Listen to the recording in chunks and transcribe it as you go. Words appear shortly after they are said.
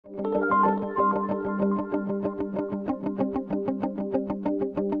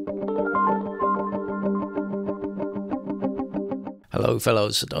Hello fellow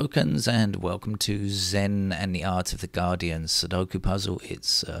Sudokans and welcome to Zen and the Art of the Guardian Sudoku puzzle.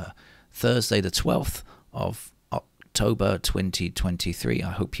 It's Thursday the 12th of October 2023.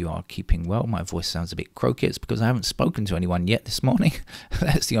 I hope you are keeping well. My voice sounds a bit croaky. It's because I haven't spoken to anyone yet this morning.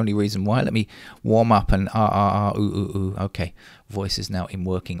 That's the only reason why. Let me warm up and ooh. Okay, voice is now in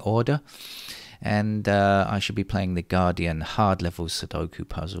working order. And I should be playing the Guardian hard level Sudoku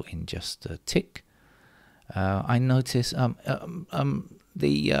puzzle in just a tick. I notice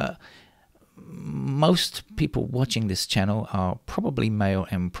most people watching this channel are probably male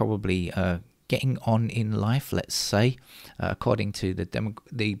and probably getting on in life, let's say, according to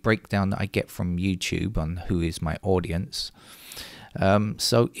the breakdown that I get from YouTube on who is my audience.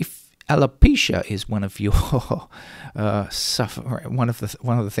 So if alopecia is one of your one of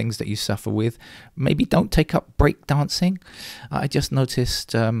the things that you suffer with, maybe don't take up breakdancing. I just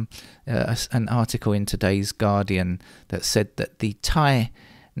noticed an article in today's Guardian that said that the Thai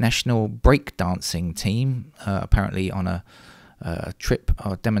national breakdancing team, apparently on a trip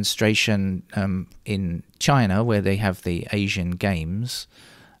or demonstration in China where they have the Asian Games,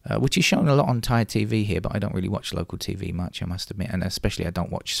 which is shown a lot on Thai TV here, but I don't really watch local TV much, I must admit, and especially I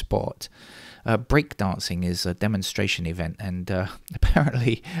don't watch sport. Breakdancing is a demonstration event, and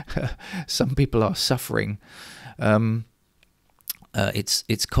apparently some people are suffering.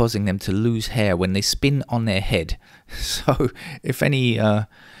 It's causing them to lose hair when they spin on their head. So if any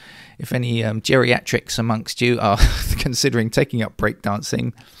geriatrics amongst you are considering taking up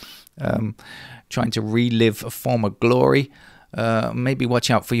breakdancing, trying to relive a former glory, maybe watch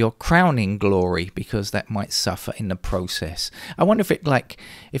out for your crowning glory, because that might suffer in the process. I wonder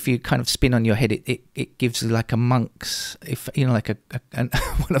if you kind of spin on your head, it gives like a monk's, like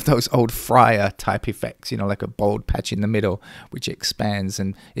one of those old friar type effects, like a bald patch in the middle which expands,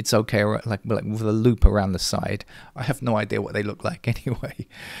 and it's okay like with a loop around the side. I have no idea what they look like anyway.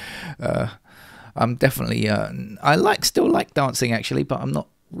 I'm definitely I still like dancing actually, but I'm not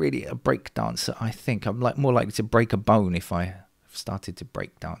really a break dancer. I think I'm more likely to break a bone if I started to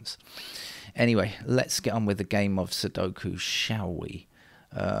break dance. Anyway, let's get on with the game of Sudoku, shall we?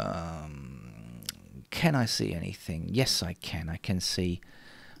 Can I see anything? Yes, I can. I can see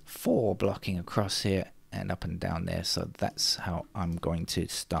 4 blocking across here and up and down there. So that's how I'm going to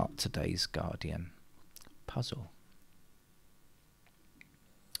start today's Guardian puzzle.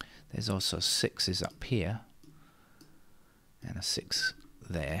 There's also 6s up here and a 6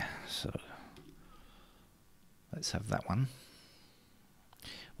 there, so let's have that one.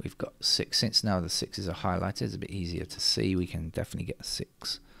 We've got 6. Since now the 6s are highlighted, it's a bit easier to see. We can definitely get a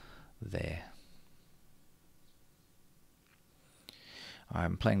 6 there.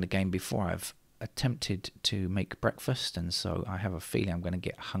 I'm playing the game before I've attempted to make breakfast, and so I have a feeling I'm going to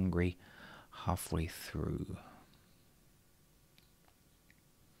get hungry halfway through.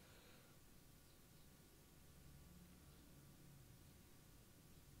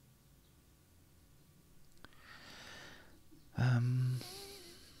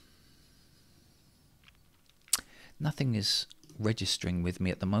 Nothing is registering with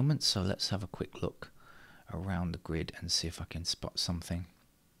me at the moment, so let's have a quick look around the grid and see if I can spot something.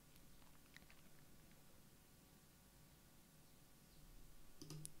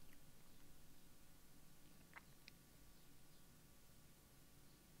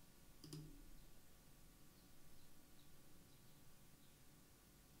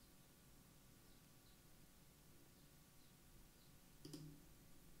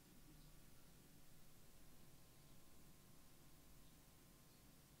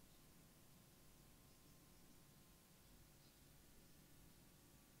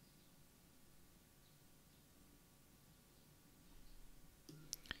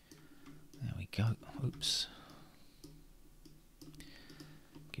 Go. Oops.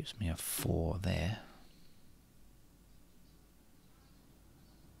 Gives me a 4 there.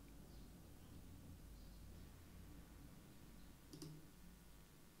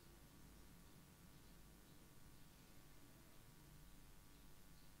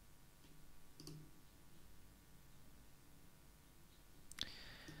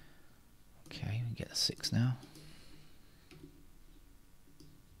 Okay, we get a 6 now.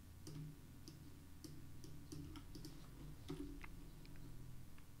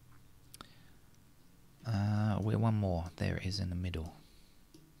 We're one more. There it is in the middle.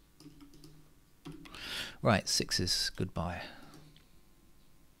 Right, 6s, goodbye.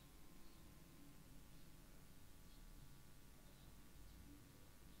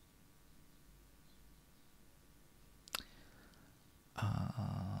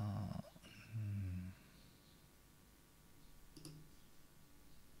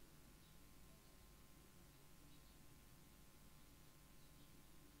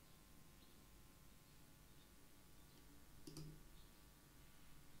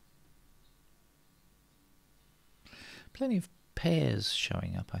 Plenty of pairs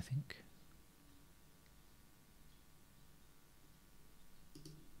showing up, I think.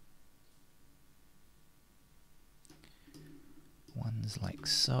 Ones like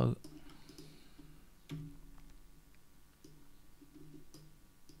so.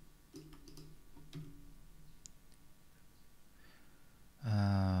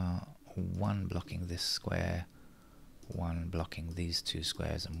 One blocking this square, one blocking these two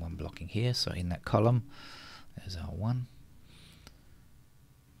squares, and one blocking here. So in that column, there's our one.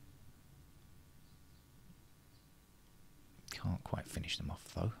 Can't quite finish them off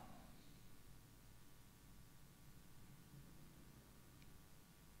though.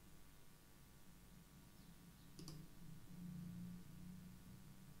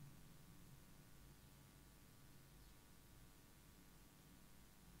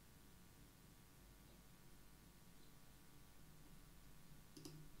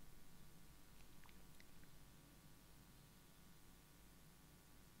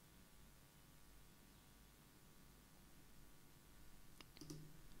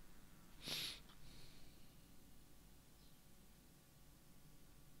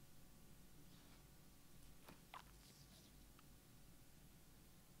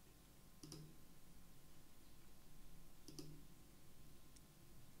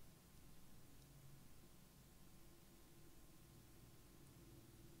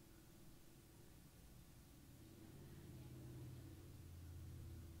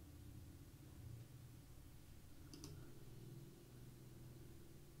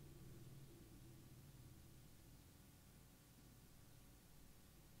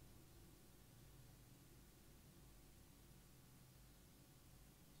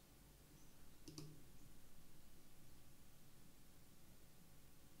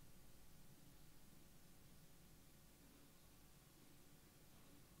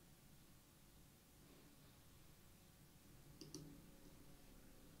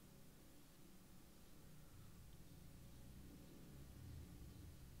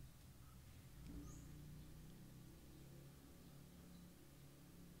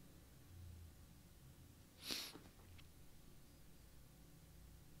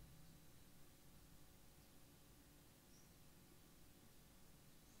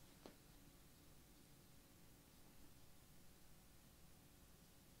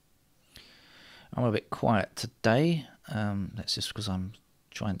 I'm a bit quiet today. That's just because I'm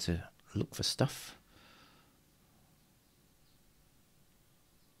trying to look for stuff.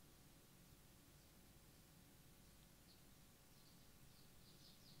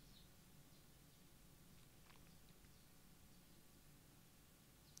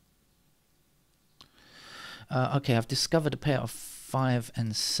 Okay, I've discovered a pair of 5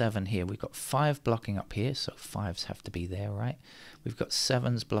 and 7 here. We've got 5 blocking up here, so 5s have to be there, right? We've got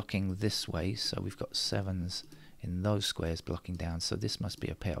 7s blocking this way, so we've got 7s in those squares blocking down. So this must be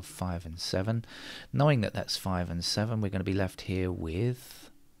a pair of 5 and 7. Knowing that that's 5 and 7, we're going to be left here with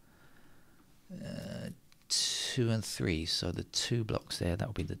 2 and 3. So the 2 blocks there, that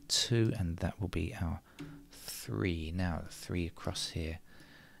will be the 2, and that will be our 3. Now, 3 across here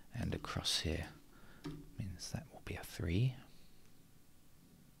and across here means that will be a 3.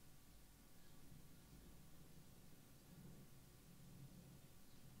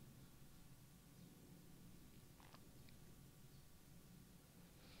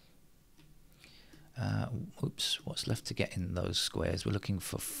 Oops, what's left to get in those squares? We're looking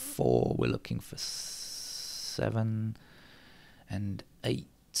for 4, we're looking for 7 and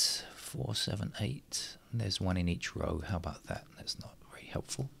 8. 4, 7, 8. And there's 1 in each row. How about that? That's not very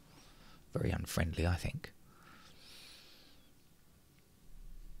helpful. Very unfriendly, I think.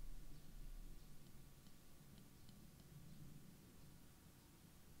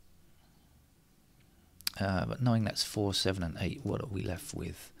 But knowing that's 4, 7 and 8, what are we left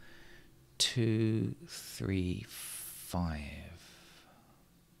with? 2, 3, 5.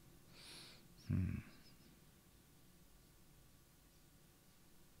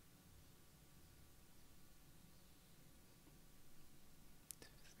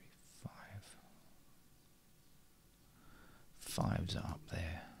 5s are up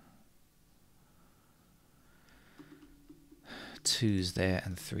there. 2's there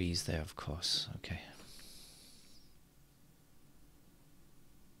and 3's there, of course. Okay.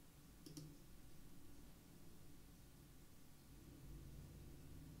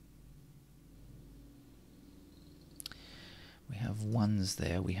 We have 1's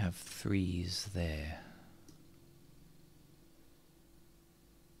there, we have 3's there.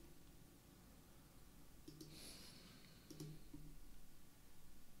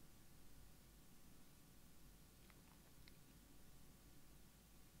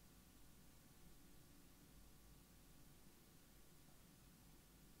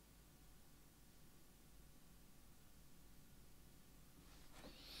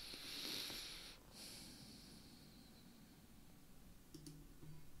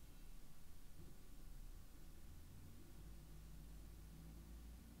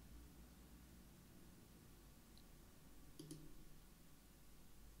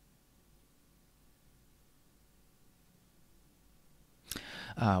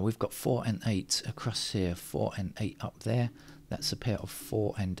 We've got 4 and 8 across here, 4 and 8 up there. That's a pair of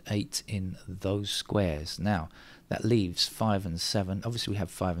 4 and 8 in those squares. Now, that leaves 5 and 7. Obviously, we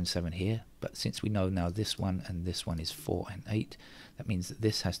have 5 and 7 here, but since we know now this one and this one is 4 and 8, that means that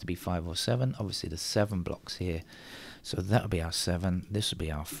this has to be 5 or 7. Obviously, the 7 blocks here. So that will be our 7, this will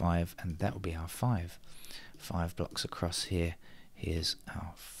be our 5, and that will be our 5. 5 blocks across here. Here's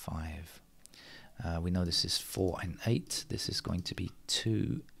our 5. We know this is 4 and 8. This is going to be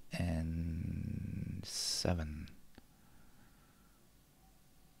 2 and 7.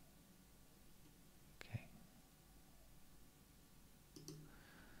 Okay.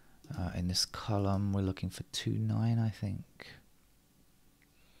 In this column, we're looking for 2, 9, I think.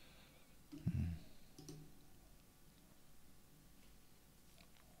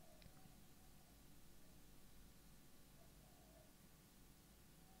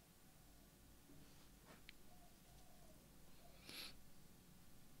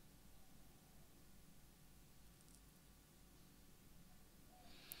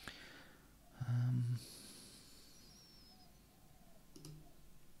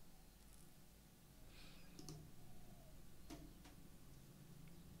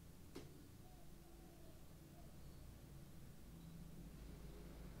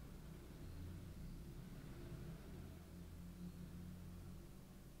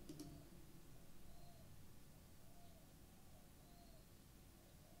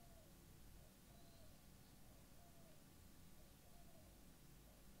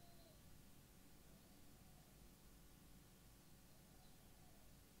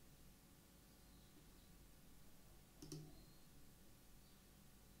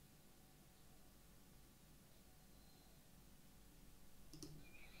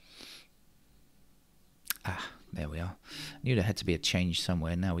 There we are. Knew there had to be a change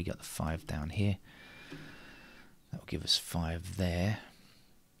somewhere. Now we got the 5 down here. That will give us 5 there.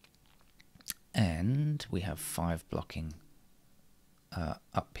 And we have 5 blocking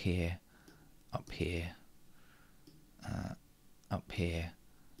up here, up here, up here,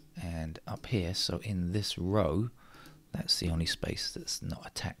 and up here. So in this row, that's the only space that's not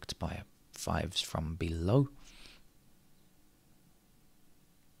attacked by 5s from below.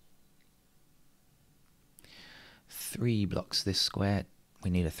 Three blocks this square. We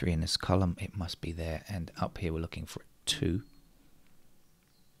need a 3 in this column. It must be there. And up here we're looking for a 2.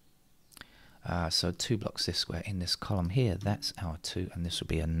 So 2 blocks this square in this column here. That's our 2, and this will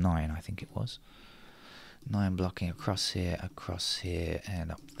be a 9, I think it was. 9 blocking across here,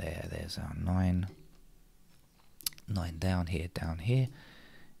 and up there. There's our 9. 9 down here, down here.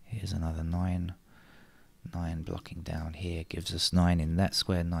 Here's another 9. 9 blocking down here gives us 9 in that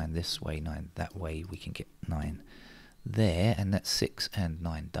square, 9 this way, 9 that way. We can get 9 there, and that's 6 and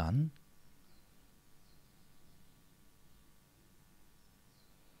 9 done.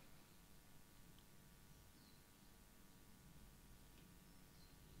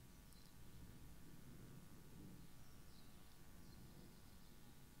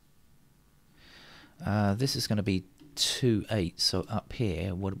 This is going to be 2, 8, so up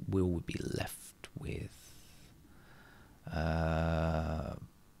here what will we be left with?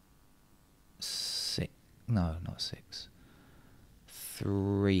 6, no, not 6,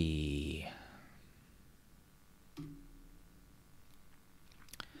 3.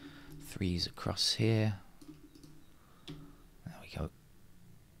 3's across here. There we go.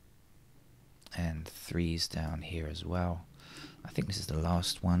 And 3's down here as well. I think this is the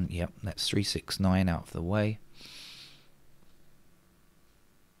last one. Yep, that's 3, 6, 9 out of the way.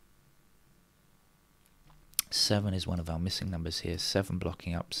 Seven is one of our missing numbers here. 7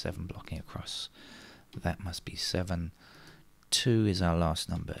 blocking up, 7 blocking across. That must be 7. 2 is our last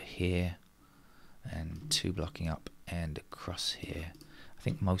number here. And 2 blocking up and across here. I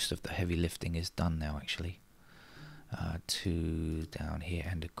think most of the heavy lifting is done now, actually. 2 down here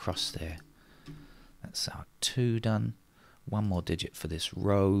and across there. That's our 2 done. One more digit for this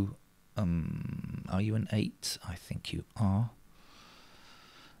row. Are you an 8? I think you are.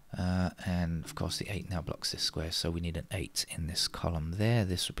 And of course the 8 now blocks this square, so we need an 8 in this column there.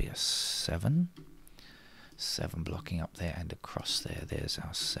 This would be a 7. 7 blocking up there and across there. There's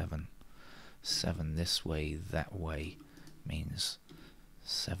our 7. 7 this way, that way means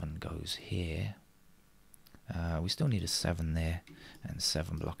 7 goes here. We still need a 7 there, and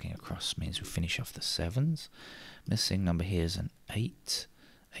 7 blocking across means we finish off the 7s. Missing number here is an 8.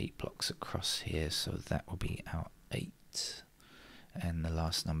 8 blocks across here, so that will be our 8. And the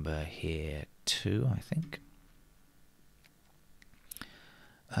last number here, 2, I think.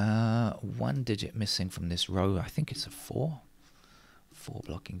 1 digit missing from this row. I think it's a 4. 4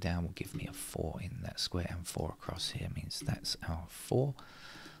 blocking down will give me a 4 in that square, and 4 across here means that's our 4.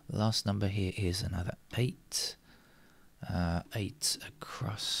 The last number here is another 8. 8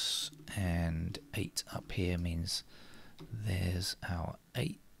 across and 8 up here means there's our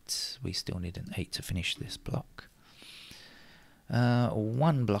 8. We still need an 8 to finish this block.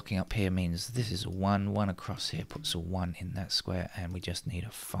 1 blocking up here means this is a 1. 1 across here puts a 1 in that square, and we just need a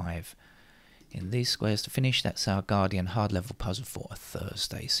 5 in these squares to finish. That's our Guardian hard level puzzle for a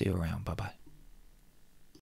Thursday. See you around. Bye bye.